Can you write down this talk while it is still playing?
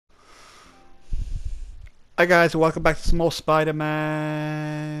Hi guys, and welcome back to some more Spider-Man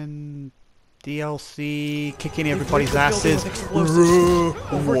DLC, kicking everybody's asses.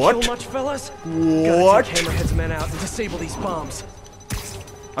 What? Much, fellas? What? Gotta take Hammerhead's men out and disable these bombs.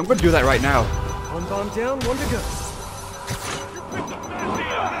 I'm gonna do that right now. One bomb down, one to go.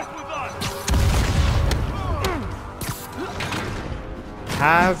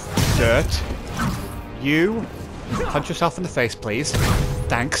 Have dirt. You punch yourself in the face, please.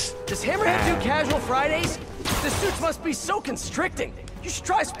 Thanks. Does Hammerhead do casual Fridays? The suits must be so constricting. You should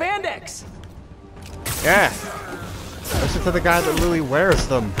try spandex. Yeah. Listen to the guy that really wears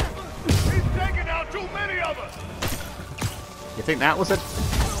them. He's taking out too many of us. You think that was it?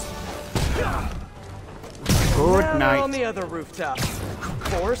 Now Good they're night. on the other rooftop. Of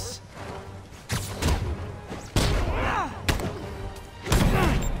course.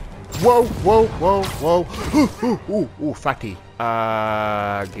 Whoa, whoa, whoa, whoa. Ooh, fatty.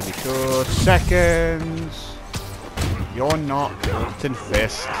 Give me 2 seconds. You're not Milton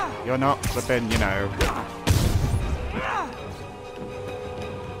Fist. You're not flipping, you know.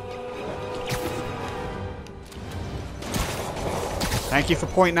 Thank you for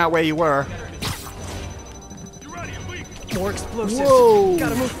pointing out where you were. More explosives. Whoa.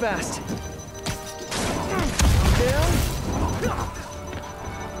 Gotta move fast. Down.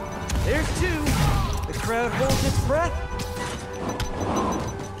 There's 2. The crowd holds its breath.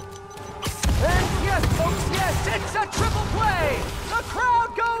 And yes, folks, yes, it's a triple play! The crowd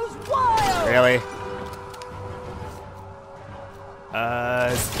goes wild! Really?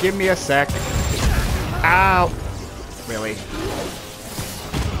 Give me a sec. Ow! Really?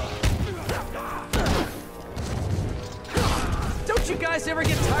 Don't you guys ever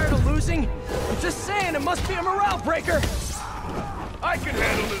get tired of losing? I'm just saying, it must be a morale breaker. I can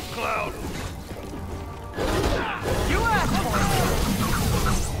handle this cloud. You asked for it.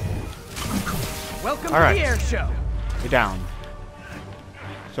 Welcome All to right. the air show. You're down.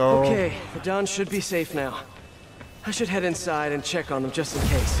 So... Okay, the Don should be safe now. I should head inside and check on them just in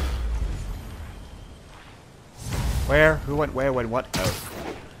case. Where? Who went where? When? What? Oh.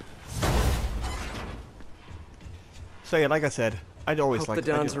 So yeah, like I said, I'd always Hope like...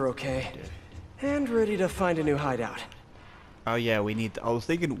 the Dons are okay. And ready to find a new hideout. Oh yeah, we need... I was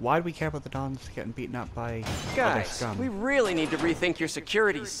thinking, why do we care about the Dons getting beaten up by other Guys, scum? we really need to rethink your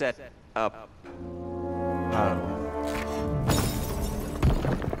security set up. Oh.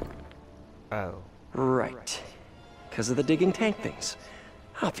 Oh. Right. Because of the digging tank things.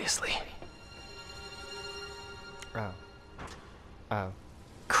 Obviously. Oh. Oh.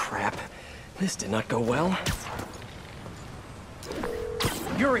 Crap. This did not go well.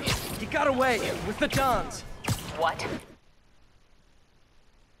 Yuri, you got away with the Dons. What?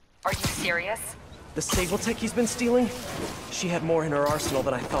 Are you serious? The Sable Tech he's been stealing? She had more in her arsenal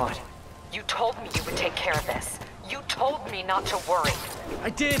than I thought. You told me you would take care of this. You told me not to worry. I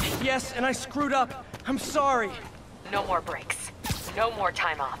did, yes, and I screwed up. I'm sorry. No more breaks. No more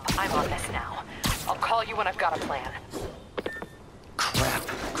time off. I'm on this now. I'll call you when I've got a plan. Crap.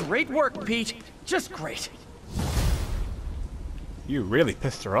 Great work, Pete. Just great. You really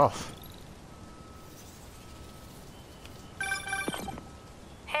pissed her off.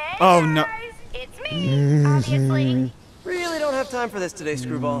 Hey Oh, no. guys, it's me, obviously. Really don't have time for this today,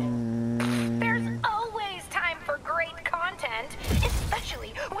 Screwball. There's always time for great content,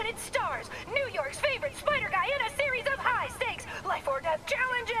 especially when it stars New York's favorite spider guy in a series of high-stakes life or death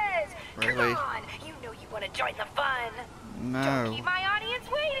challenges. Really? Come on, you know you want to join the fun. Don't No. keep my audience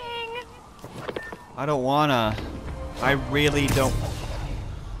waiting. I don't wanna. I really don't...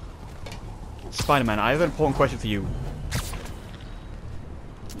 Spider-Man, I have an important question for you.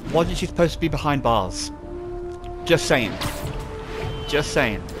 Wasn't she supposed to be behind bars? Just saying. Just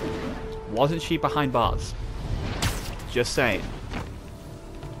saying. Wasn't she behind bars? Just saying.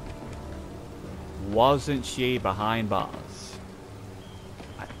 Wasn't she behind bars?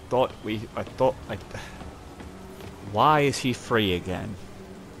 I thought... Why is she free again?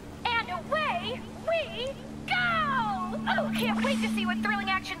 And away we go! Oh, can't wait to see what thrilling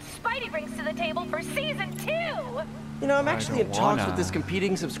action Spidey brings to the table for season 2! You know, I'm actually in don't talks wanna. with this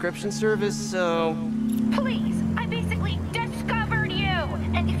competing subscription service, so... Please, I basically discovered you!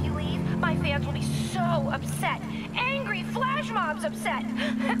 And if you leave, my fans will be so upset. Angry flash mobs upset!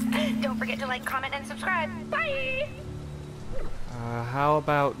 Don't forget to like, comment, and subscribe. Bye! How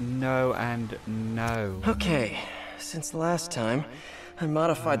about no and no? Okay, since last time, I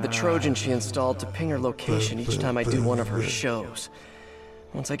modified the Trojan she installed to ping her location each time I do one of her shows.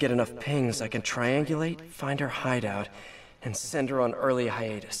 Once I get enough pings, I can triangulate, find her hideout, and send her on early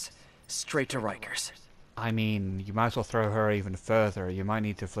hiatus. Straight to Rikers. I mean, you might as well throw her even further. You might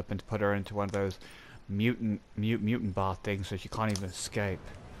need to flip and put her into one of those mutant bar thing, so she can't even escape.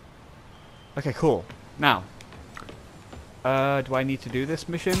 Okay, cool. Now, do I need to do this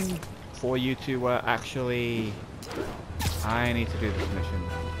mission for you to actually? I need to do this mission.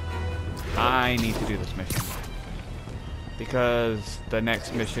 I need to do this mission because the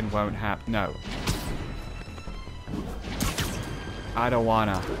next mission won't happen. No, I don't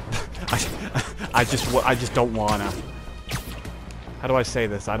wanna. I just don't wanna. How do I say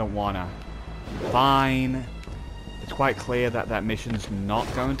this? I don't wanna. Fine. It's quite clear that that mission's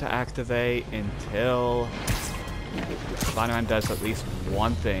not going to activate until Spider-Man does at least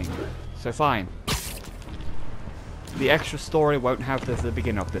one thing. So fine. The extra story won't have this at the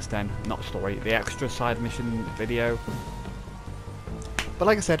beginning of this then. Not story. The extra side mission video. But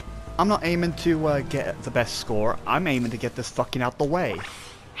like I said, I'm not aiming to get the best score. I'm aiming to get this fucking out the way.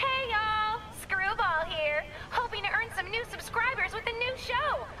 Hey y'all! Screwball here. Hoping to earn some new subscribers with a new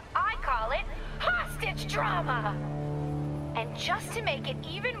show. I call it Hostage Drama. And just to make it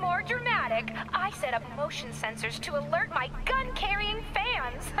even more dramatic, I set up motion sensors to alert my gun-carrying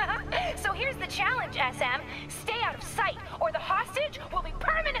fans. So here's the challenge, SM. Stay out of sight, or the hostage will be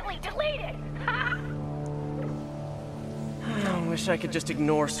permanently deleted. I wish I could just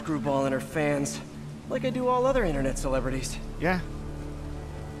ignore Screwball and her fans, like I do all other internet celebrities. Yeah.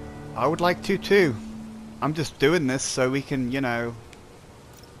 I would like to too. I'm just doing this so we can, you know...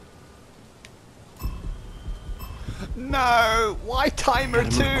 No! Why timer 2?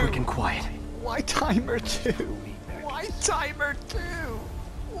 Quick and quiet. Why timer 2? Why timer 2?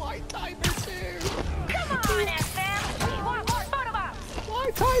 Why timer 2? Come on, SM. We want more photo ops.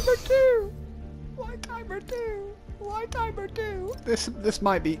 Why timer 2? Why timer 2? Why timer 2? This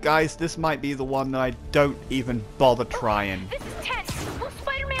might be, guys, this might be the one that I don't even bother trying. This is tense. Will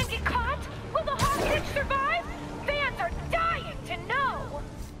Spider-Man get caught? Will the hostage survive? Fans are dying to know.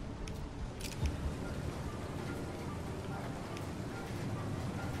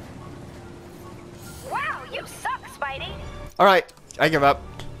 Wow, you suck, Spidey. Alright, I give up.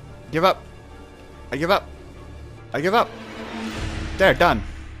 Give up. I give up. I give up. There, done.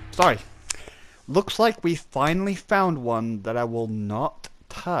 Sorry. Looks like we finally found one that I will not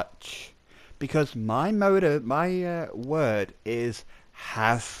touch. Because my motive, my word is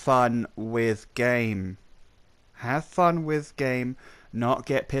have fun with game. Have fun with game, not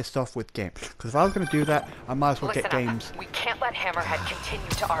get pissed off with game. Because if I was going to do that, I might as well get games. We can't let Hammerhead continue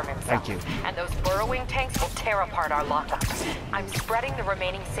to arm himself. Thank you. And those burrowing tanks will tear apart our lockup. I'm spreading the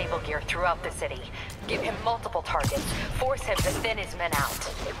remaining Sable gear throughout the city. Give him multiple targets. Force him to thin his men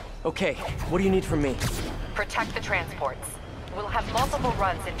out. Okay, what do you need from me? Protect the transports. We'll have multiple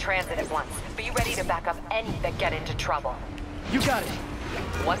runs in transit at once. Be ready to back up any that get into trouble. You got it.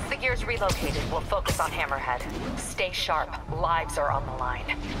 Once the gear's relocated, we'll focus on Hammerhead. Stay sharp. Lives are on the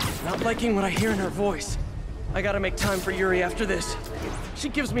line. Not liking what I hear in her voice. I gotta make time for Yuri after this. She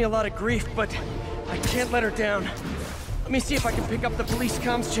gives me a lot of grief, but I can't let her down. Let me see if I can pick up the police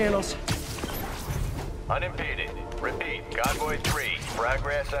comms channels. Unimpeded. Repeat, Convoy 3,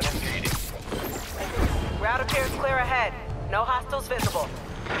 progress unimpeded. Route appears clear ahead. No hostiles visible.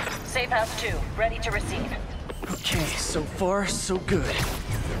 Safe House 2, ready to receive. Okay, so far, so good.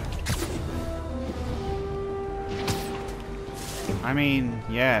 I mean,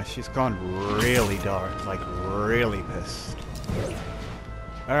 yeah, she's gone really dark, like really pissed.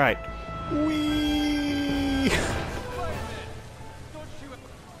 Alright. Whee!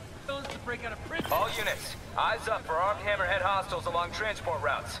 All units, eyes up for armed Hammerhead hostiles along transport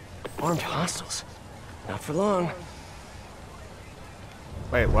routes. Armed hostiles? Not for long.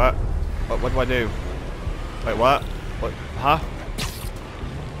 Wait, what? What do I do? Wait, what? What? Huh?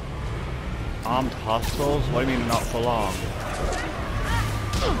 Armed hostiles? What do you mean not for long?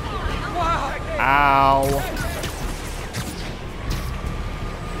 Ow!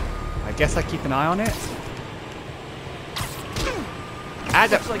 I guess I keep an eye on it.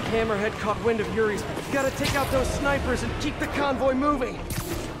 Looks like Hammerhead caught wind of Yuri's. Gotta take out those snipers and keep the convoy moving.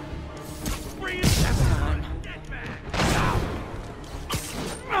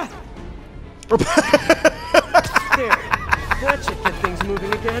 There. That should get things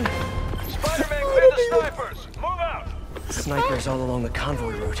moving again. Spider-Man, clear the snipers! Move out! Snipers all along the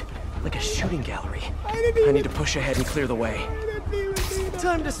convoy route. Like a shooting gallery. I need to push ahead and clear the way.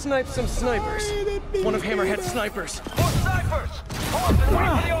 Time to snipe some snipers. One of Hammerhead's snipers. More snipers! Hold up and wait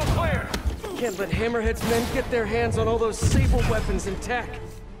for the all clear! Can't let Hammerhead's men get their hands on all those Sable weapons and tech.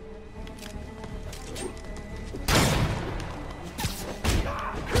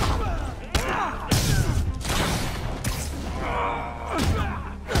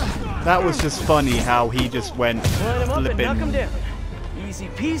 That was just funny how he just went Line 'em up and knock 'em flipping. down. Easy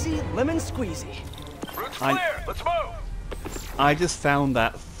peasy, lemon squeezy. Clear. Let's move. I just found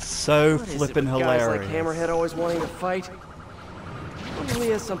that so What is it flippin' with guys like hilarious. Hammerhead always wanting to fight? Probably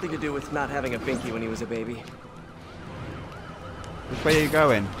has something to do with not having a binky when he was a baby. Which way are you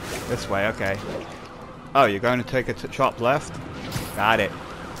going? This way, okay. Oh, you're going to take a sharp left? Got it.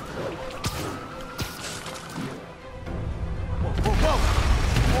 Whoa.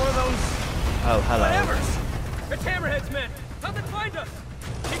 More of those Oh, hello. hammers. It's Hammerhead's men. How'd they find us?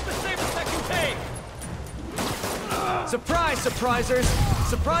 Keep the saber tech contained. Surprise, surprisers!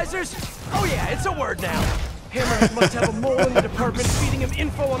 Surprisers? Oh yeah, it's a word now. Hammerhead must have a mole in the department feeding him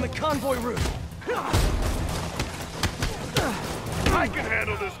info on the convoy route. I can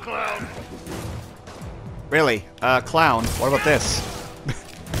handle this clown. Really? Clown, what about this?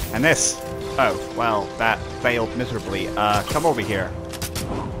 And this? Oh, well, that failed miserably. Come over here.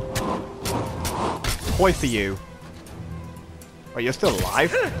 Boy for you. Wait, you're still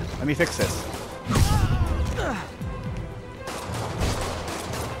alive? Let me fix this.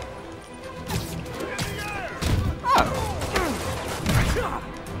 Oh.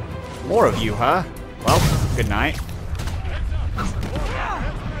 More of you, huh? Well, good night.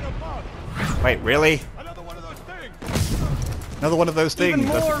 Wait, really? Another one of those things. Another one of those things.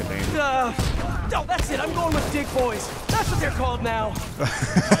 Even That's more, what you're saying. no, that's it, I'm going with Dig Boys. That's what they're called now.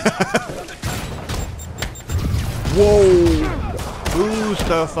 Whoa! Who's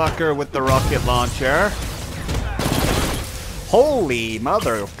the fucker with the rocket launcher? Holy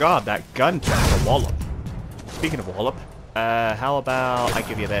mother of God, that gun took a wallop. Speaking of wallop, how about I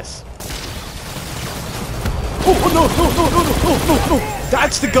give you this? Oh, no!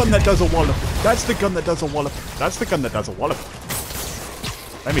 That's the gun that does a wallop. That's the gun that does a wallop. That's the gun that does a wallop.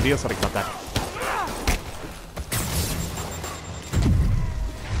 Let me do something about that.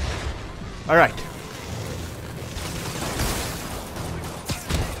 Alright.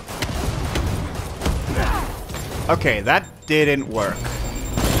 Okay, that didn't work.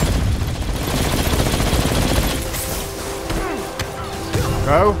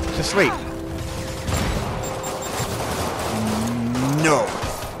 Go to sleep. No.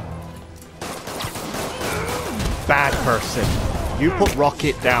 Bad person. You put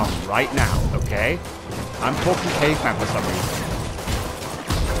Rocket down right now, okay? I'm talking caveman for some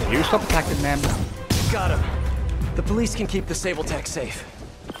reason. You stop attacking them. Got him. The police can keep the Sabletech safe.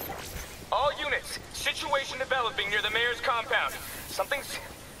 All units, situation developing near the mayor's compound. Something's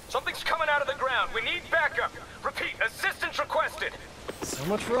coming out of the ground. We need backup. Repeat, assistance requested. So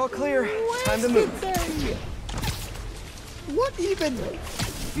much for all clear. Time to move. What even?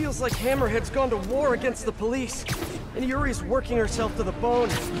 Feels like Hammerhead's gone to war against the police, and Yuri's working herself to the bone.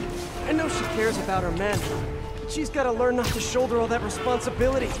 I know she cares about her men, but she's got to learn not to shoulder all that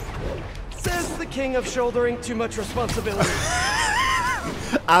responsibility. Says the king of shouldering too much responsibility.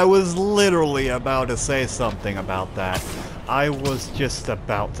 I was literally about to say something about that. I was just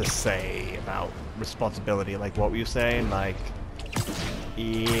about to say about responsibility. Like, what were you saying? Like,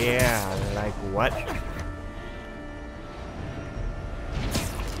 yeah, like what?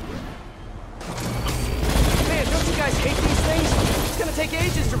 Man, don't you guys hate these things? It's gonna take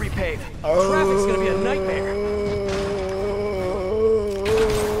ages to repave. Traffic's gonna be a nightmare.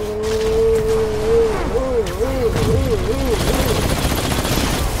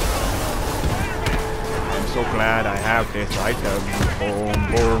 I'm so glad I have this item.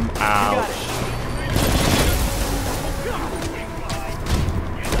 Boom, boom, ouch.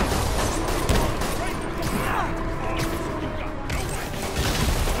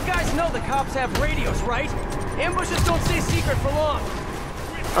 You guys know the cops have radios, right? Ambushes don't stay secret for long.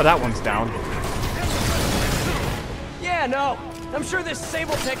 Oh, that one's down. Yeah, no. I'm sure this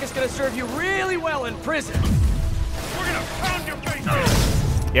Sabletech is gonna serve you really well in prison. We're gonna pound your face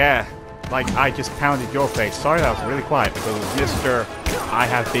in. Yeah, like I just pounded your face. Sorry, that was really quiet because it was Mr. I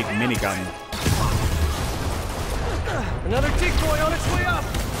have big minigun. Another Dig Boy on its way up.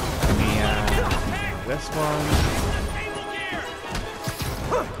 Let me, this one.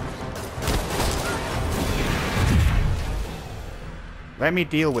 Let me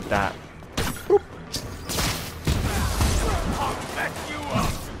deal with that. Boop.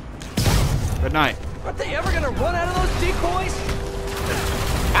 Good night. Aren't they ever gonna run out of those decoys?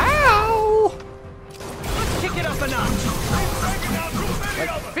 Ow! Let's kick it up a notch.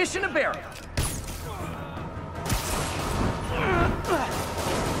 Like fish in a barrel.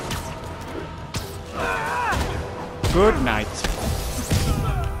 Good night.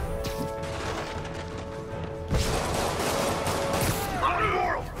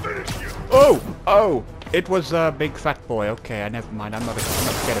 Oh! Oh! It was a big fat boy. Okay, never mind. I'm not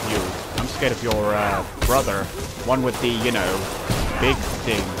scared of you. I'm scared of your brother. One with the, you know, big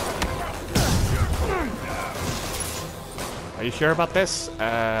thing. Are you sure about this?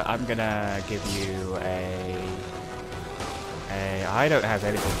 I'm gonna give you a... I don't have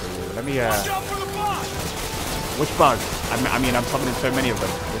anything for you. Let me, Watch out for the bug! Which bug? I mean, I'm summoning so many of them.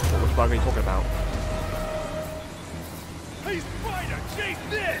 Which bug are you talking about? Hey, Spider, chase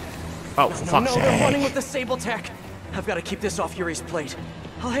this! Oh, for fuck's No, they're running sake. with the Sable Tech. I've got to keep this off Yuri's plate.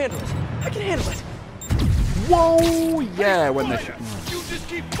 I'll handle it. I can handle it. Whoa! Yeah, when the... Spider, you just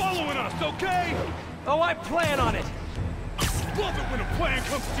keep following us, okay? Oh, I plan on it. Love it when a plan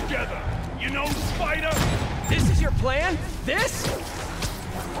comes together. You know, Spider? This is your plan? This?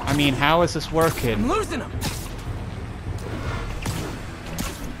 I mean, how is this I'm working? losing them.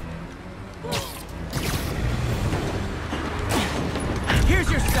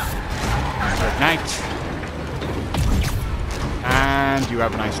 Here's your stuff. Ignite. And you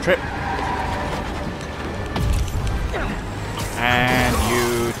have a nice trip. And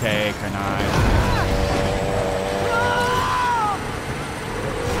you take a nice...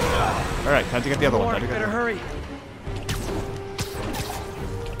 Alright, time to get the other one. Lord, Time to get better the- hurry.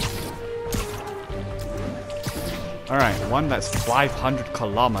 Alright, one that's 500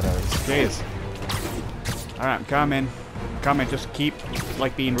 kilometers. Jeez. Alright, I'm coming. Coming, just keep,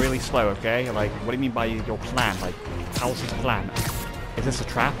 like, being really slow, okay? Like, what do you mean by your plan? Like, how's this plan? Is this a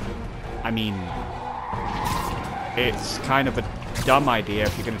trap? I mean... It's kind of a dumb idea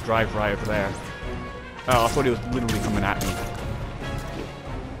if you're gonna drive right over there. Oh, I thought he was literally coming at me.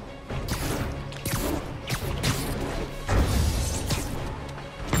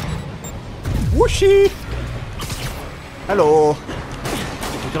 Whooshy! Hello!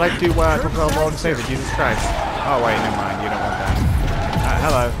 Would you like to talk about Lord and Savior, Jesus Christ? Oh wait, never mind, you don't want that.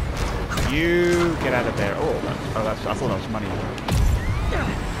 Hello. You get out of there. Oh, that's, I thought that was money.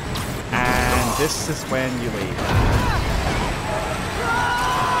 And this is when you leave.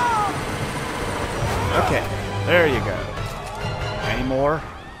 Okay, there you go. Any more?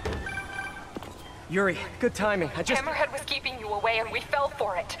 Yuri, good timing. I just... Hammerhead was keeping you away and we fell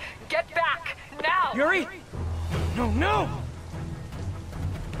for it. Get back, now! Yuri! No, no!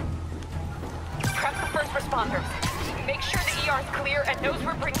 Prep the first responders. Make sure the ER's clear and knows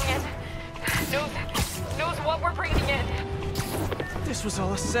we're bringing in. Knows what we're bringing in. This was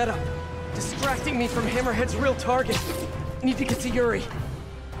all a setup. Distracting me from Hammerhead's real target. Need to get to Yuri.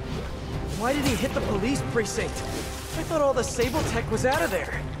 Why did he hit the police precinct? I thought all the Sable Tech was out of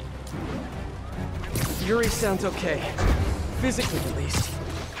there. Yuri sounds okay. Physically, at least.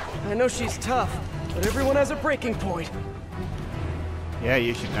 I know she's tough, but everyone has a breaking point. Yeah,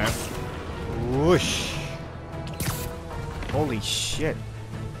 you should know. Whoosh. Holy shit.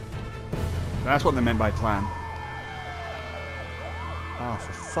 That's what they meant by plan. Oh,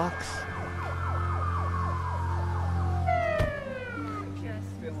 for fuck's...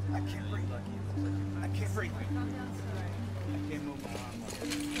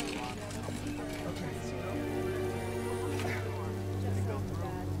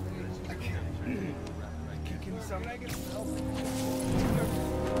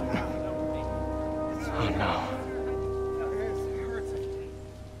 Oh no.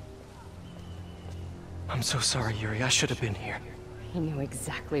 I'm so sorry, Yuri. I should have been here. He knew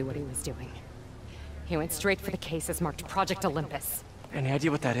exactly what he was doing. He went straight for the cases marked Project Olympus. Any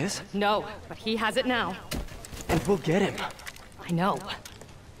idea what that is? No, but he has it now. And we'll get him. I know.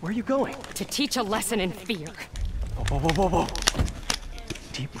 Where are you going? To teach a lesson in fear. Whoa, whoa, whoa, whoa, whoa.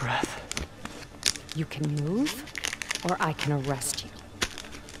 Deep breath. You can move, or I can arrest you.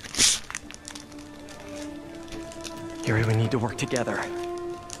 Yuri, we need to work together.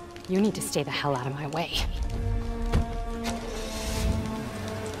 You need to stay the hell out of my way.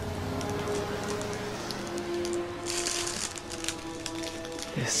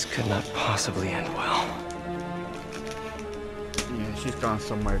 This could not possibly end well. Yeah, she's gone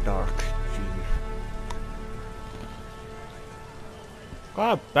somewhere dark. Jeez.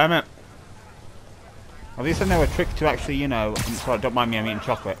 God damn it. At least I know a trick to actually, you know... Sorry, don't mind me, I'm eating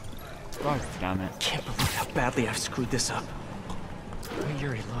chocolate. God damn it. Can't believe how badly I've screwed this up. The way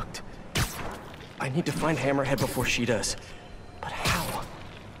Yuri looked. I need to find Hammerhead before she does. But how?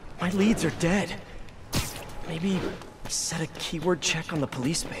 My leads are dead. Maybe set a keyword check on the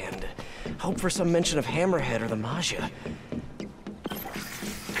police band. Hope for some mention of Hammerhead or the Magia.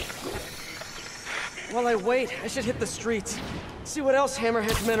 While I wait, I should hit the streets. See what else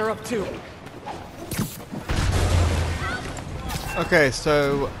Hammerhead's men are up to. Okay,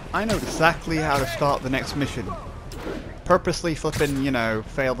 so I know exactly how to start the next mission. Purposely flipping, you know,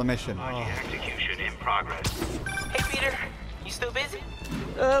 fail the mission. Execution in progress. Hey, Peter. You still busy?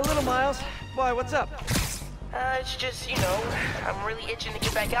 Little Miles. Why, what's up? It's just, you know, I'm really itching to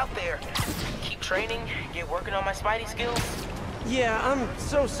get back out there. Keep training, get working on my Spidey skills. Yeah, I'm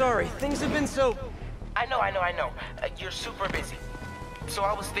so sorry. Things have been so... I know. You're super busy. So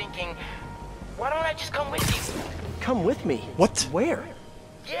I was thinking, why don't I just come with you? Come with me? What? Where?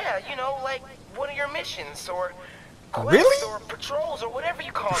 Yeah, you know, like one of your missions, or quests, Really? or patrols, or whatever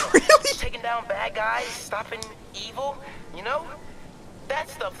you call them. Really? Taking down bad guys, stopping evil, you know? That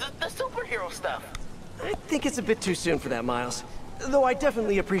stuff, the superhero stuff. I think it's a bit too soon for that, Miles. Though I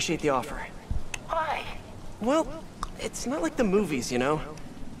definitely appreciate the offer. Why? Well, it's not like the movies, you know?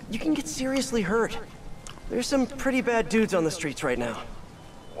 You can get seriously hurt. There's some pretty bad dudes on the streets right now.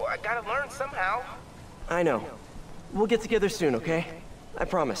 Well, I gotta learn somehow. I know. We'll get together soon, okay? I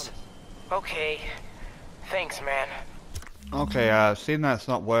promise. Okay. Thanks, man. Okay, seeing that's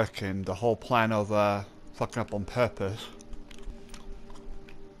not working, the whole plan of fucking up on purpose.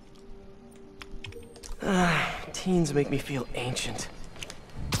 Teens make me feel ancient.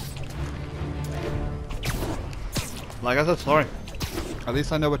 Like I said, sorry. At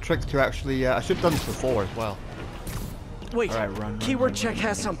least I know a trick to actually. I should have done this before as well. Wait, Alright, run, keyword check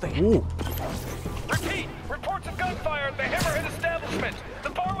has something. Ooh. Repeat! Reports of gunfire at the Hammerhead establishment! The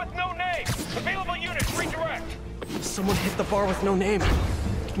bar with no name! Available units, redirect! Someone hit the bar with no name.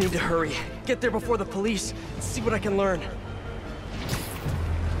 Need to hurry. Get there before the police. See what I can learn.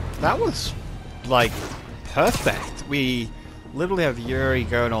 That was like perfect. We literally have Yuri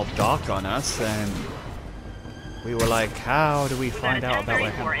going all dark on us, and we were like, how do we find out about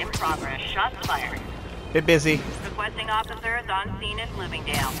what happened? In progress. Shots fired. Bit busy. Requesting officers on scene in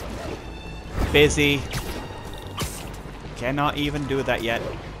Bloomingdale. Busy. Cannot even do that yet.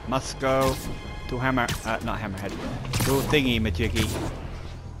 Must go to not Hammerhead. To Thingy Majiggy.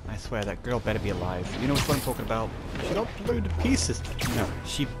 I swear that girl better be alive. You know what I'm talking about? She got blown to pieces. No,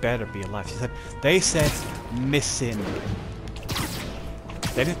 she better be alive. She said, they said missing.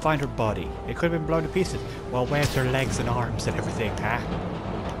 They didn't find her body. It could have been blown to pieces. Well, where's her legs and arms and everything, huh?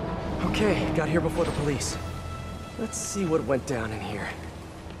 Okay, got here before the police. Let's see what went down in here.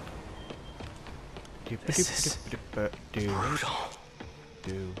 This is brutal.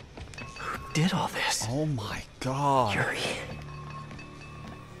 Who did all this? Oh my god. Yuri.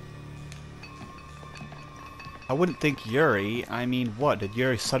 I wouldn't think Yuri. I mean, what? Did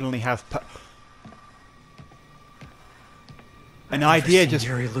Yuri suddenly have an idea just...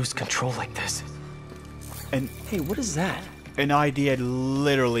 Yuri lose control like this. And hey, what is that? an idea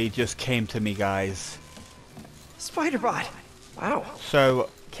literally just came to me, guys. Spider-Bot! Wow. So,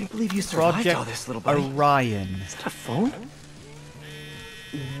 Can't believe you survived Project all this, little buddy. Orion. Is that a phone?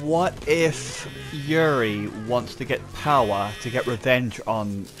 What if Yuri wants to get power to get revenge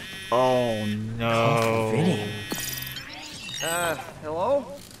on... Oh no. Vinny. Hello?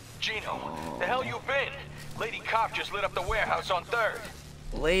 Gino, the hell you been? Lady Cop just lit up the warehouse on 3rd.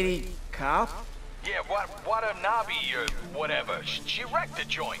 Lady Cop? Yeah, Watanabe or whatever. She wrecked the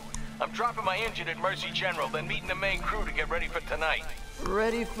joint. I'm dropping my engine at Mercy General, then meeting the main crew to get ready for tonight.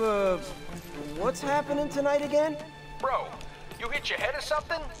 Ready for... what's happening tonight again? Bro, you hit your head or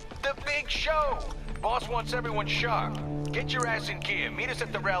something? The big show! Boss wants everyone sharp. Get your ass in gear. Meet us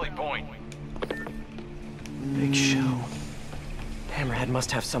at the rally point. Big show. Hammerhead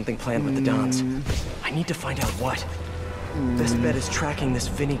must have something planned with the Dons. I need to find out what. Best bet is tracking this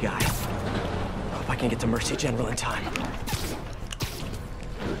Vinny guy. Hope I can get to Mercy General in time.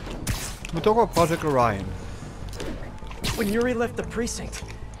 We'll talk about Project Orion. When Yuri left the precinct,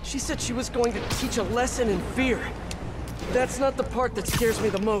 she said she was going to teach a lesson in fear. That's not the part that scares me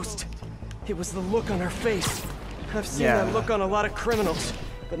the most. It was the look on her face. I've seen that look on a lot of criminals,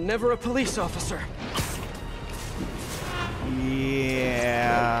 but never a police officer.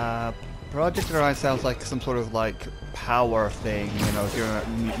 Yeah, Project Orion sounds like some sort of like power thing, you know, doing a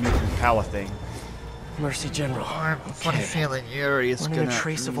mutant power thing. Mercy General. I have a funny feeling Yuri is Running gonna... a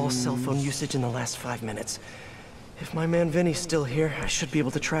trace of all cell phone usage in the last 5 minutes. If my man Vinny's still here, I should be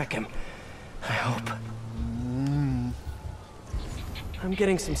able to track him. I hope. I'm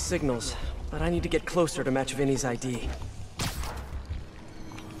getting some signals, but I need to get closer to match Vinny's ID.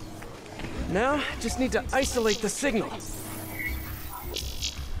 Now, just need to isolate the signal.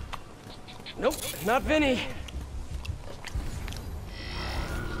 Nope, not Vinny.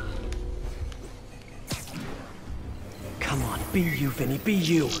 Come on, be you, Vinny, be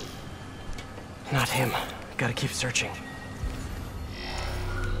you. Not him. Gotta keep searching.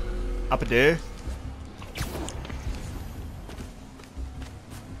 Up a there.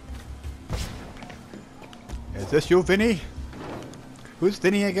 Is this you, Vinny? Who's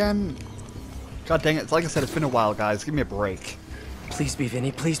Vinny again? God dang it, like I said, it's been a while, guys. Give me a break. Please be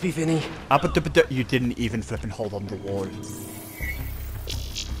Vinny, please be Vinny. You didn't even flip and hold on the wall.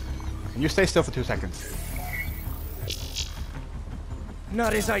 Can you stay still for 2 seconds?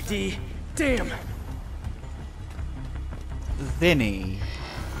 Not his ID. Damn. Vinny.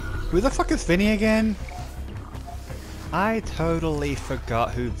 Who the fuck is Vinny again? I totally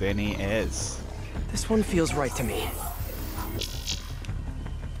forgot who Vinny is. This one feels right to me.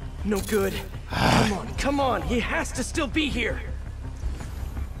 No good. Come on, come on. He has to still be here.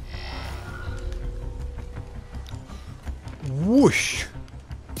 Whoosh.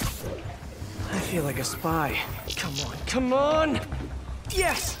 I feel like a spy. Come on, come on!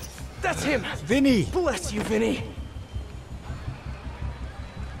 Yes! That's him! Vinny! Bless you, Vinny!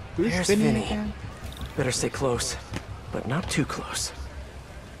 Who's There's Vinny Vinny. again? Better stay close, but not too close.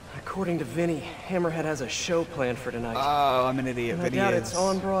 According to Vinny, Hammerhead has a show planned for tonight. Oh, I'm an idiot. I Vinny doubt is. it's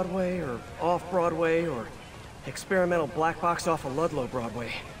on Broadway, or off Broadway, or experimental black box off of Ludlow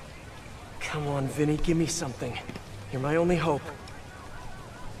Broadway. Come on, Vinny, give me something. You're my only hope.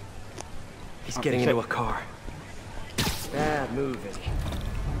 He's getting into a car. Bad move, Vinny.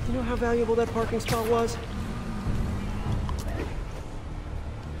 You know how valuable that parking spot was?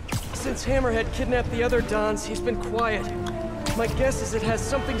 Since Hammerhead kidnapped the other Dons, he's been quiet. My guess is it has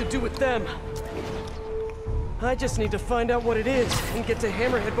something to do with them. I just need to find out what it is and get to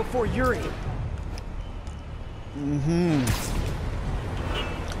Hammerhead before Yuri.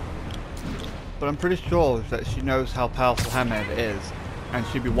 But I'm pretty sure that she knows how powerful Hammerhead is, and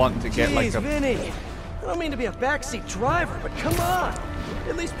she'd be wanting to get like Jeez, a... Vinny! I don't mean to be a backseat driver, but come on!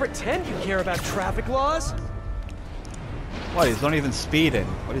 At least pretend you care about traffic laws! What, he's not even speeding.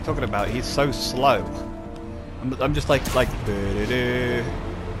 What are you talking about? He's so slow. I'm just like... Is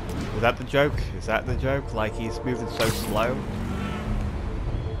that the joke? Is that the joke? Like he's moving so slow?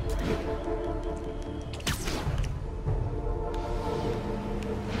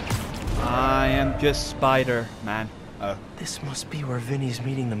 I am just Spider-Man. Oh. This must be where Vinny's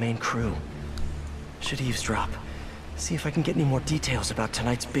meeting the main crew. Should eavesdrop. See if I can get any more details about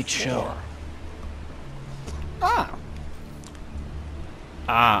tonight's big show. Ah.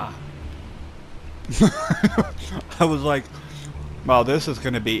 Ah. I was like, well, this is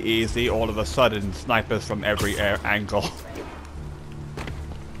going to be easy. All of a sudden, snipers from every angle.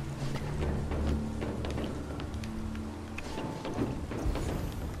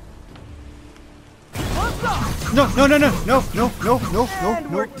 No, no, no, no, no, no, no, no, no,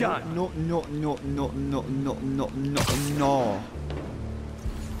 And we're done. no, no, no, no, no, no, no, no, no.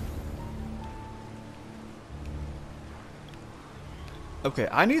 Okay,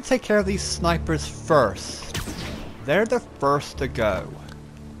 I need to take care of these snipers first. They're the first to go.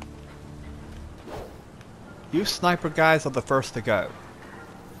 You sniper guys are the first to go.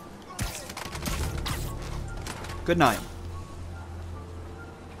 Good night.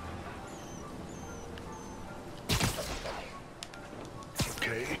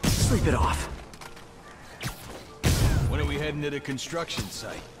 Okay. Sleep it off. When are we heading to the construction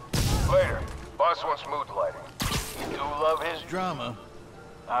site? Later. Boss wants mood lighting. You do love his Drama.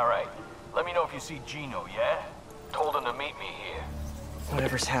 All right. Let me know if you see Gino, yeah? Told him to meet me here.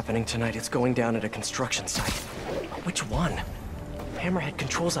 Whatever's happening tonight, it's going down at a construction site. But which one? Hammerhead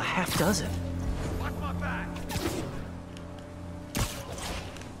controls a half dozen. Watch my back.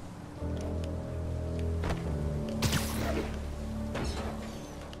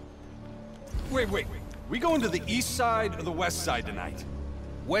 Wait. We going to the east side or the west side tonight?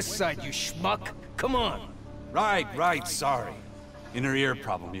 West side, you schmuck. Come on. Right, sorry. Inner ear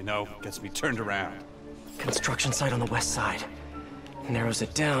problem, you know, gets me turned around. Construction site on the west side. Narrows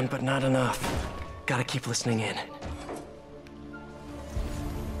it down, but not enough. Gotta keep listening in.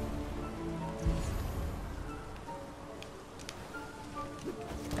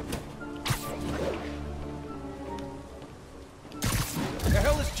 The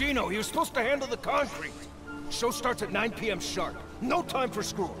hell is Gino? He was supposed to handle the concrete. Show starts at 9 p.m. sharp. No time for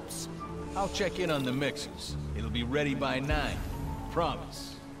screw-ups. I'll check in on the mixers. It'll be ready by 9.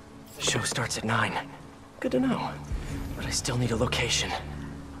 Promise. Show starts at 9. Good to know. But I still need a location.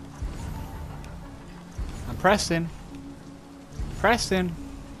 I'm pressing. Pressing.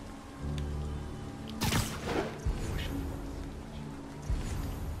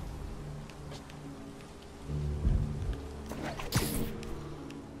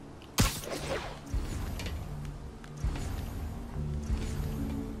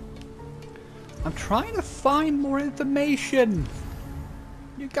 I'm trying to find more information.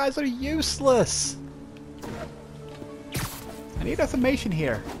 You guys are useless. I need information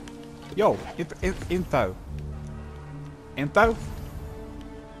here. Yo, info. Info?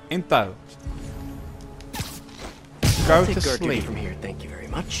 Info. Go to Take guard duty sleep. from here, thank you very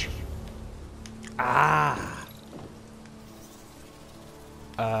much. Ah.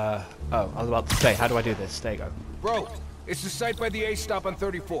 Oh, I was about to say, how do I do this? There you go. Bro, It's the site by the A stop on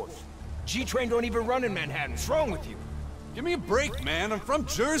 34th. G-Train don't even run in Manhattan. What's wrong with you? Give me a break, man. I'm from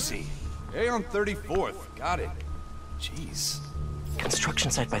Jersey. A on 34th. Got it. Jeez.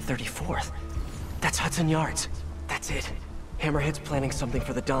 Construction site by 34th. That's Hudson Yards. That's it. Hammerhead's planning something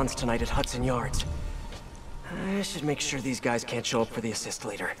for the Dons tonight at Hudson Yards. I should make sure these guys can't show up for the assist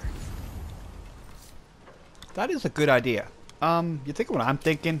later. That is a good idea. You think what I'm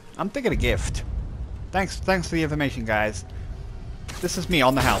thinking? I'm thinking a gift. Thanks for the information, guys. This is me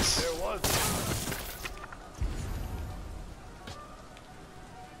on the house.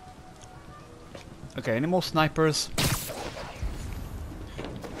 Okay, any more snipers?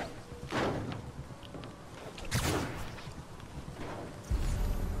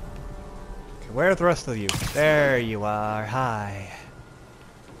 Where are the rest of you? There you are. Hi.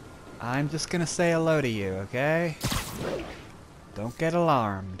 I'm just gonna say hello to you, okay? Don't get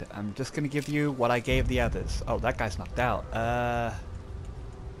alarmed. I'm just gonna give you what I gave the others. Oh, that guy's knocked out.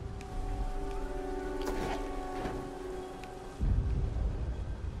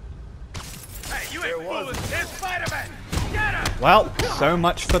 Hey, you ain't fooling. There's Spider-Man! Get him! Well, so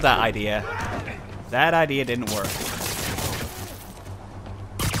much for that idea. That idea didn't work.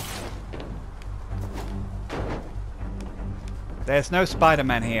 There's no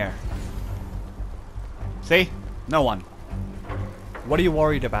Spider-Man here. See? No one. What are you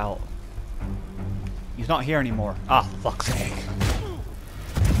worried about? He's not here anymore. Ah, fuck's sake.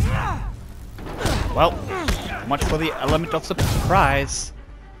 Well, much for the element of surprise.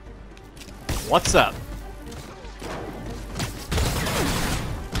 What's up?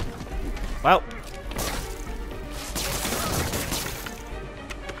 Well.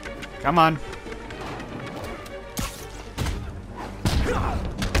 Come on.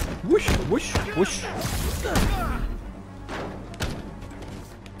 Whoosh, whoosh, whoosh.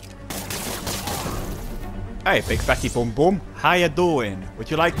 Hey, big fatty boom boom. How you doing? Would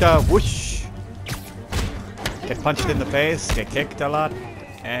you like to whoosh? Get punched in the face, get kicked a lot,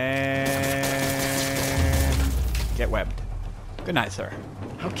 and get webbed. Good night, sir.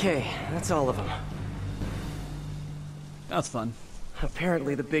 Okay, that's all of them. That's fun.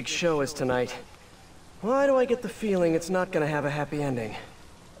 Apparently the big show is tonight. Why do I get the feeling it's not gonna have a happy ending?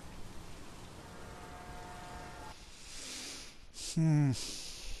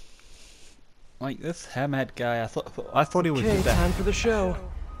 Like this Hamhead guy, I thought he was Okay, dead. time for the show.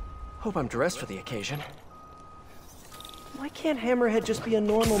 Hope I'm dressed for the occasion. Why can't Hammerhead just be a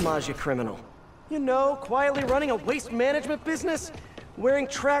normal Maggia criminal? You know, quietly running a waste management business? Wearing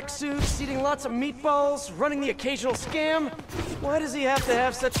tracksuits, eating lots of meatballs, running the occasional scam? Why does he have to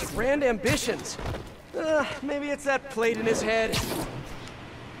have such grand ambitions? Maybe it's that plate in his head.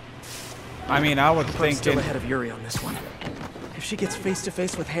 I mean, I was I'm thinking... still ahead of Yuri on this one. If she gets face to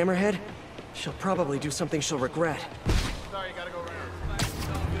face with Hammerhead, she'll probably do something she'll regret.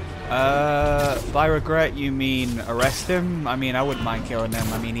 By regret you mean arrest him? I mean, I wouldn't mind killing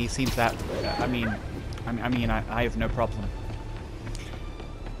him. I mean, he seems that... I have no problem.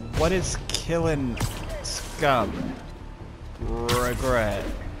 What is killing scum? Regret.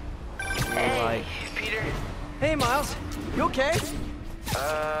 Hey, Like... Peter. Hey, Miles. You okay?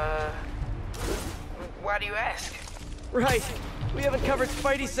 Why do you ask? Right. We haven't covered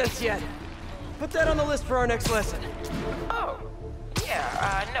Spidey sense yet. Put that on the list for our next lesson. Oh,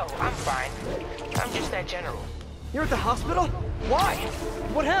 yeah, no, I'm fine. I'm just that general. You're at the hospital? Why?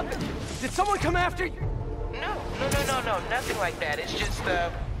 What happened? Did someone come after you? No, nothing like that. It's just,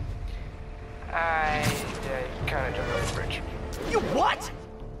 I kind of jumped off a bridge. You what?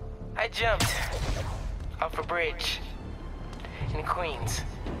 I jumped off a bridge in Queens.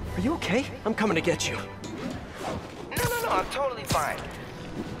 Are you okay? I'm coming to get you. No, I'm totally fine.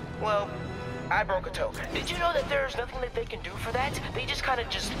 Well, I broke a toe. Did you know that there's nothing that they can do for that? They just kind of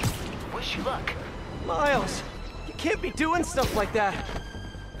just wish you luck. Miles, you can't be doing stuff like that.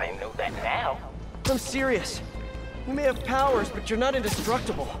 I know that now. I'm serious. You may have powers, but you're not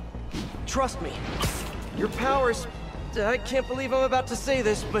indestructible. Trust me. Your powers... I can't believe I'm about to say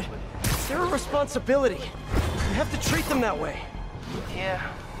this, but they're a responsibility. You have to treat them that way. Yeah,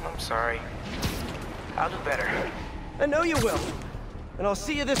 I'm sorry. I'll do better. I know you will. And I'll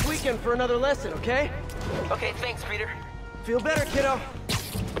see you this weekend for another lesson, okay? Okay, thanks, Peter. Feel better, kiddo.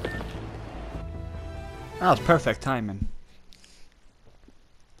 That was perfect timing.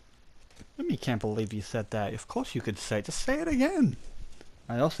 I can't believe you said that. Of course you could say. Just say it again.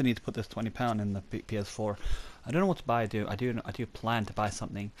 I also need to put this £20 in the PS4. I don't know what to buy. I do plan to buy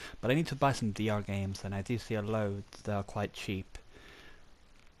something, but I need to buy some VR games, and I do see a load that are quite cheap.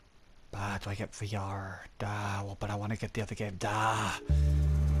 Do I get VR? Well, but I want to get the other game.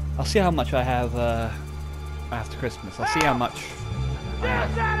 I'll see how much I have after Christmas. I'll see how much.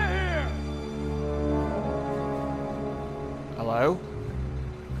 Hello?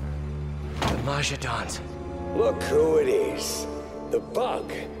 The Majidons. Look who it is. The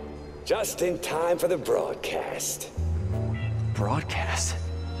Bug. Just in time for the broadcast. Broadcast?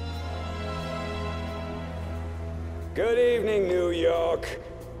 Good evening, New York.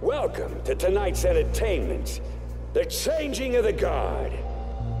 Welcome to tonight's entertainment. The changing of the guard.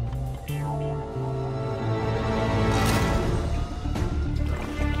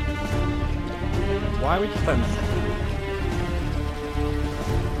 Why are we just done?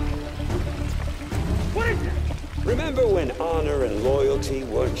 What is it? Remember when honor and loyalty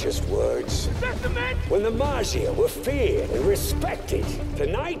weren't just words? When the Maggia were feared and respected?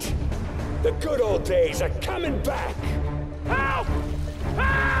 Tonight, the good old days are coming back. Help!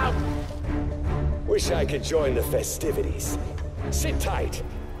 Help! Wish I could join the festivities. Sit tight.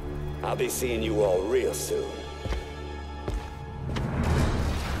 I'll be seeing you all real soon.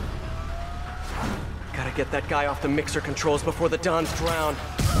 Gotta get that guy off the mixer controls before the Dons drown.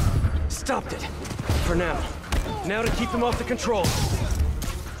 Stopped it. For now. Now to keep them off the controls.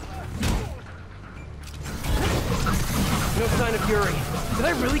 No sign of Yuri. Did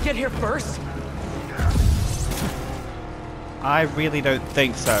I really get here first? I really don't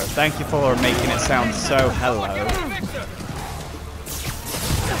think so. Thank you for making it sound so hello.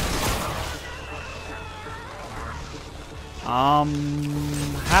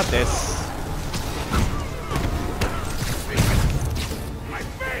 Have this.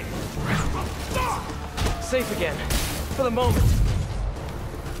 Safe again. For the moment.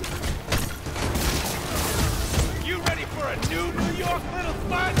 You ready for a new New York little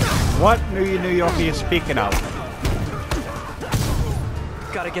spot? What New York are you speaking of?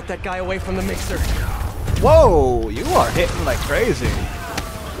 Gotta get that guy away from the mixer. Whoa, you are hitting like crazy.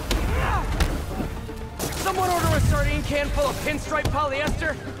 Someone order a sardine can full of pinstripe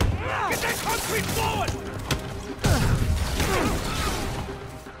polyester. Get that concrete forward!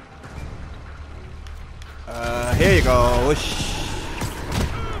 Here you go. Whoosh.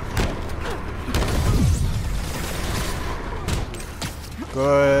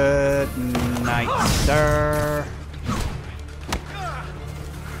 Good night, sir.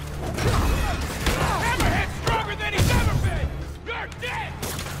 Hammerhead's stronger than he's ever been! You're dead!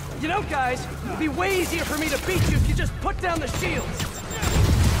 You know, guys, it'd be way easier for me to beat you if you just put down the shields.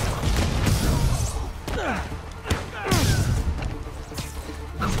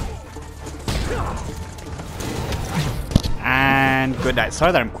 And good night.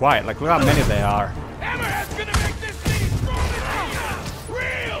 Sorry that I'm quiet. Like, look how many there are. Hammerhead's gonna make this city stronger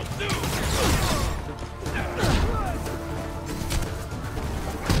real soon!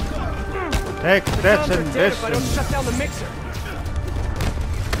 Take this and this. If I don't shut down the mixer.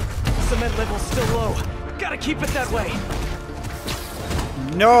 Cement level's still low. Gotta keep it that way.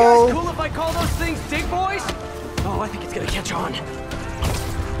 No. You guys cool if I call those things dig boys? Oh, I think it's gonna catch on.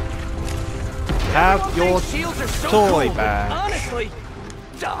 Have your shields are so toy cool, back. Honestly,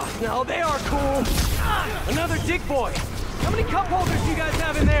 no, they are cool. Another dig boy. How many cup holders do you guys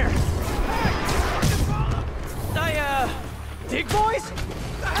have in there? Dig boys?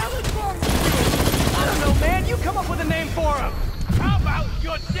 The hell is wrong with I don't know, man. You come up with a name for them. you? How about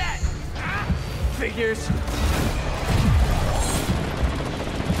you're dead? Figures.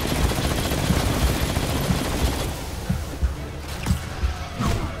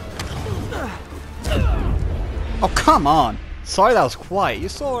 Oh, come on. Sorry that was quiet. You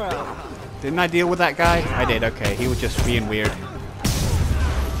saw Didn't I deal with that guy? I did, okay. He was just being weird.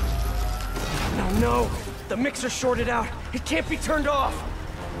 No. The mixer's shorted out. It can't be turned off.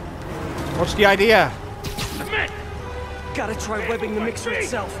 What's the idea? Gotta try webbing the mixer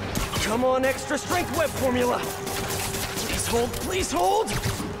itself. Come on, extra strength web formula. Please hold, please hold.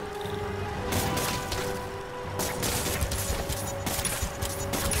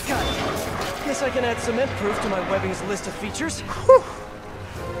 Got it. Guess I can add cement proof to my webbing's list of features. Hey,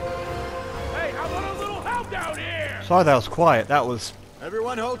 how about a little help down here? Sorry that was quiet. That was...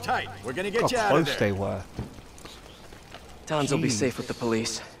 Everyone hold tight. We're gonna get how you out of close there. they were. Dons will be safe with the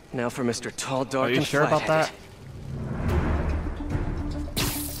police. Now for Mr. Tall, Dark, Are you and sure about that?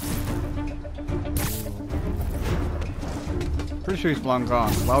 Pretty sure he's long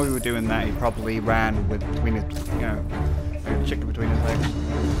gone. While we were doing that, he probably ran with between his, you know, like a chicken between his legs.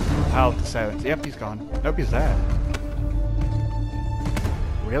 How to say it? Yep, he's gone. Nope, he's there.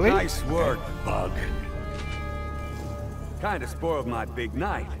 Really? Nice work, Bug. Kinda spoiled my big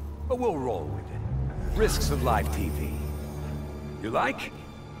night, but we'll roll with it. Risks of live TV. You like?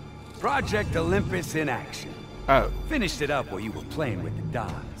 Project Olympus in action. Oh. Finished it up while you were playing with the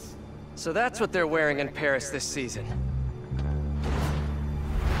Dons. So that's what they're wearing in Paris this season.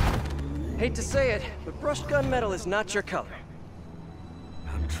 Hate to say it, but brushed gunmetal is not your color.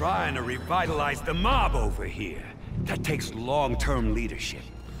 I'm trying to revitalize the mob over here. That takes long-term leadership.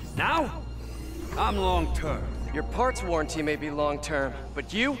 Now, I'm long-term. Your parts warranty may be long-term,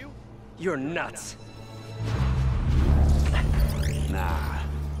 but you're nuts. Nah.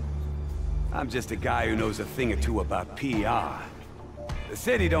 I'm just a guy who knows a thing or two about PR. The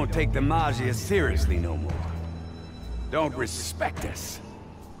city don't take the Mafia seriously no more. Don't respect us.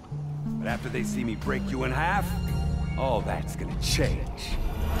 But after they see me break you in half, all that's gonna change.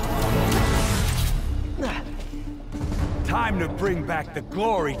 Time to bring back the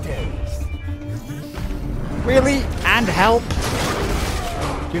glory days. Really? And help?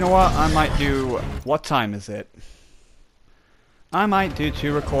 You know what? I might do... What time is it? I might do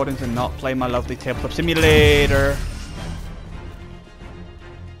 2 recordings and not play my lovely Tabletop Simulator.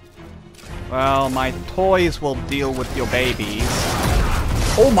 Well, my toys will deal with your babies.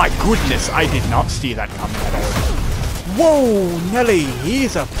 Oh my goodness, I did not see that coming at all. Whoa, Nelly,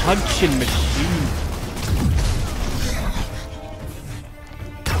 he's a punching machine.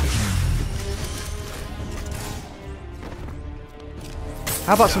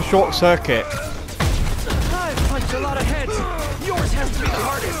 How about some short circuit? I've punched a lot of heads. Yours has to be the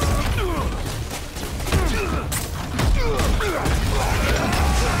hardest.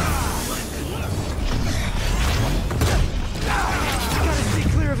 Gotta stay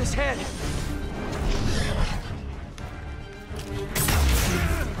clear of his head.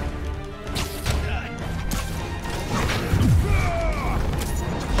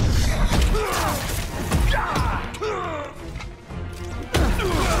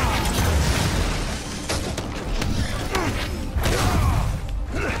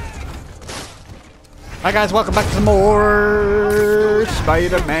 Hi guys, welcome back to some more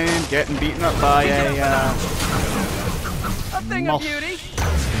Spider-Man getting beaten up by a thing of beauty.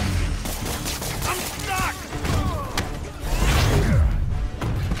 I'm stuck.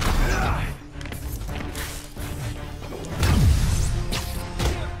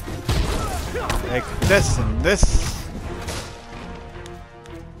 Take this and this.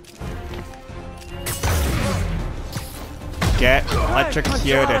 Get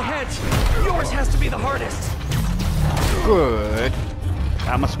electrocuted. Yours has to be the hardest. Good.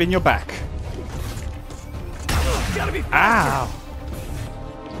 That must be in your back. Gotta be faster. Ow.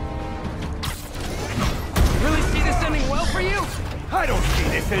 Really see this ending well for you? I don't see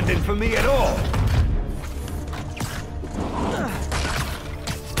this ending for me at all.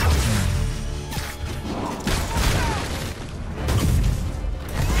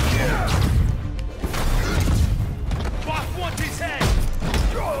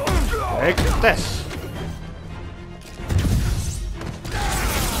 Take this.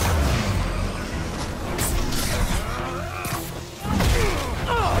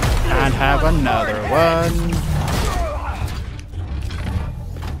 And have another one.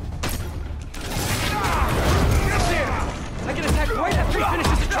 I can attack right after he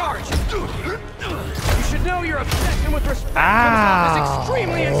finishes the charge. You should know your obsession with respect is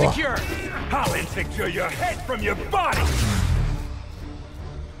extremely insecure. I'll insecure your head from your body.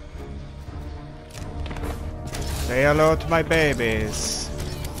 Say hello to my babies.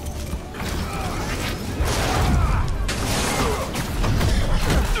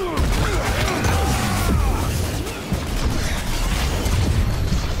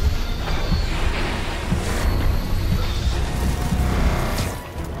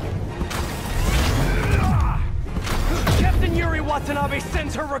 Captain Yuri Watanabe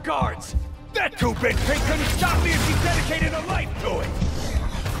sends her regards. That two-bit pig couldn't stop me if she dedicated a life to it.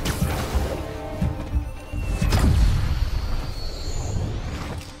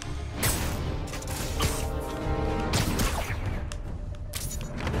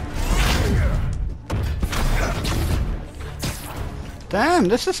 Damn,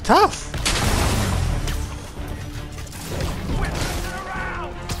 this is tough.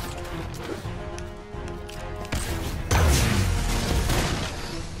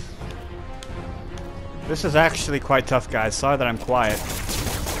 This is actually quite tough, guys. Sorry that I'm quiet.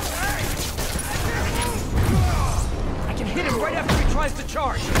 I can hit him right after he tries to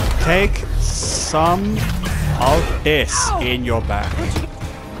charge. Take some of this in your back.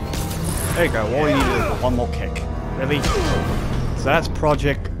 There you go. All you need is one more kick. Really? So that's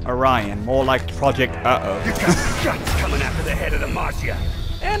Project Orion, more like Project Uh-oh. You got guts coming after the head of the Mafia.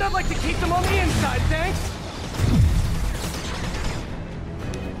 And I'd like to keep them on the inside, thanks.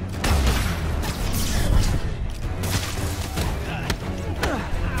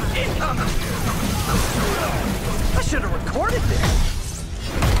 I should have recorded this.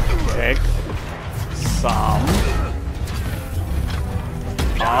 some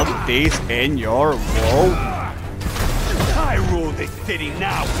of these in your roll. I rule this city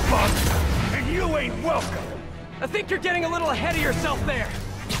now, bug, and you ain't welcome. I think you're getting a little ahead of yourself there.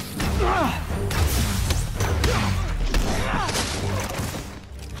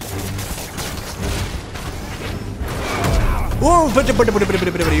 Whoa!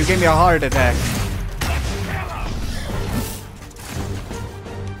 You gave me a heart attack.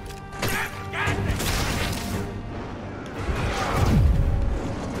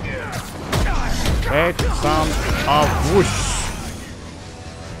 Take some of whoosh.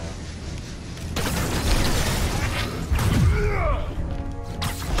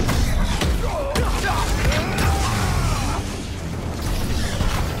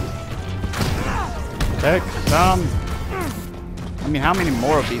 Take some. I mean, how many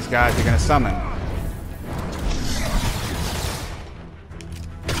more of these guys are you gonna summon?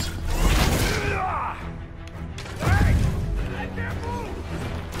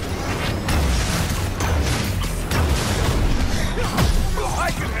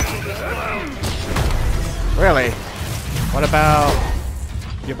 Really? What about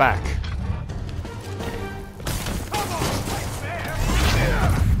your back?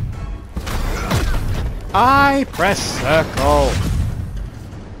 I press circle.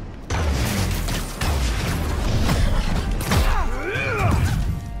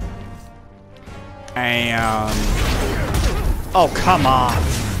 And oh, come on.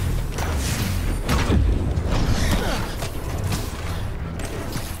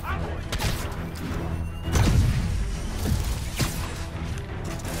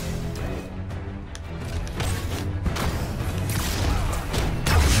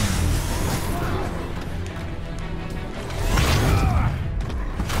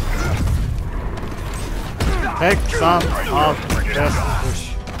 Take some of this push.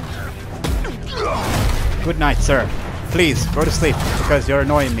 Good night, sir. Please, go to sleep, because you're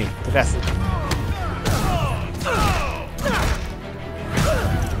annoying me to death.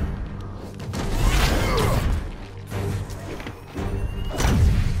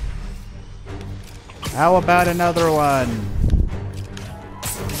 How about another one?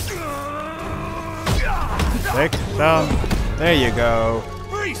 Take some. There you go.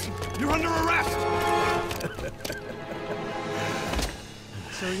 Freeze! You're under arrest!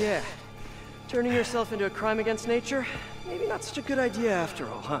 So yeah, turning yourself into a crime against nature, maybe not such a good idea after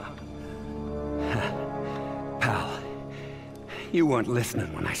all, huh? Pal, you weren't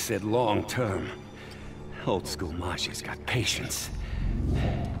listening when I said long term. Old school Maji's got patience.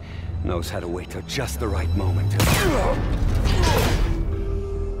 Knows how to wait till just the right moment to...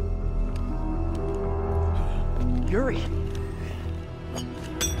 Yuri!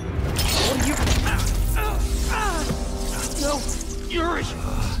 What are you... No! Yuri!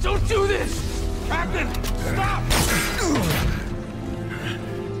 Don't do this! Captain! Stop!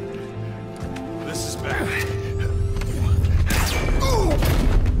 This is bad.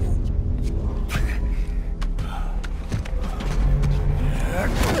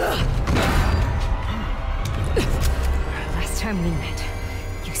 Last time we met,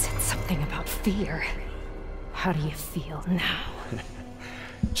 you said something about fear. How do you feel now?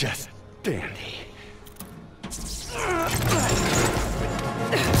 Just dandy.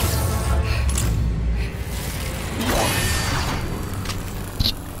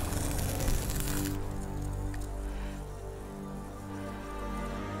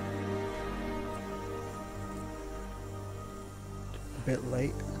 A bit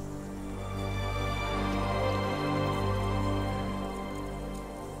late.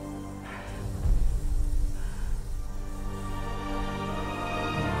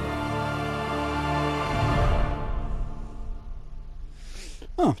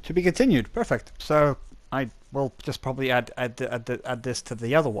 Oh, to be continued. Perfect. So I will just probably add this to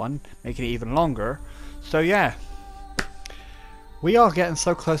the other one, making it even longer. So yeah, we are getting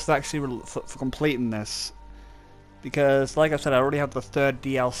so close to actually for completing this, because like I said, I already have the third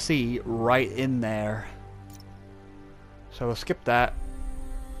DLC right in there. So we'll skip that.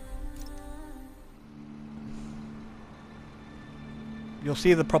 You'll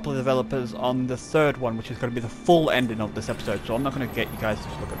see the proper developers on the third one, which is going to be the full ending of this episode, so I'm not going to get you guys to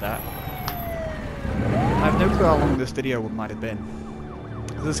look at that. I have no clue how long this video might have been.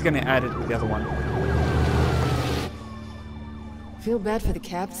 This is going to add it to the other one. Feel bad for the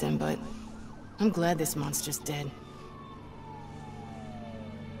captain, but I'm glad this monster's dead.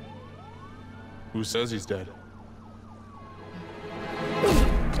 Who says he's dead?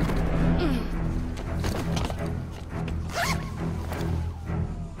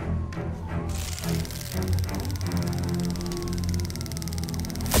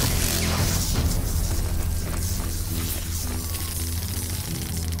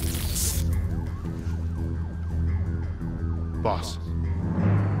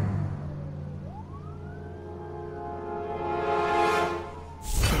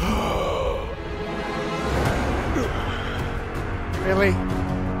 Really?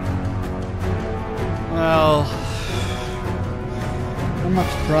 Well, I'm not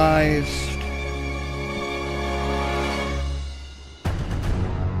surprised.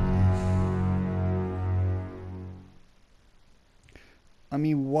 I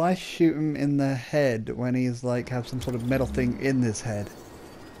mean, why shoot him in the head when he's like have some sort of metal thing in his head?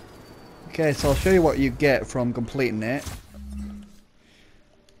 Okay, so I'll show you what you get from completing it.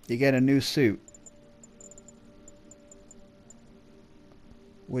 You get a new suit,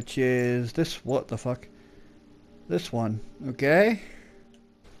 which is this. What the fuck? This one. Okay.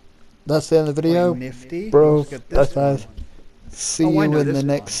 That's the end of the video, Nifty. bro. That's nice. See you in the one.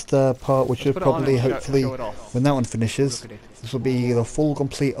 next part, which will put it on probably, and hopefully, show it off. when that one finishes, Look at it. this will be the full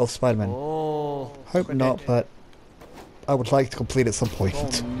complete of Spider-Man. Oh, Hope not, but I would like to complete at some point.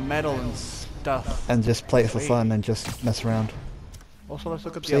 All metal and stuff. And just play it for fun and just mess around. Also, let's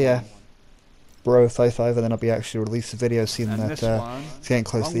look at the So other yeah, one. bro 55, and then I'll be actually release a video seeing And that this one. it's getting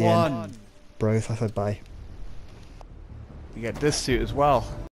close to the Wrong end. one. Bro 55, bye. You get this suit as well.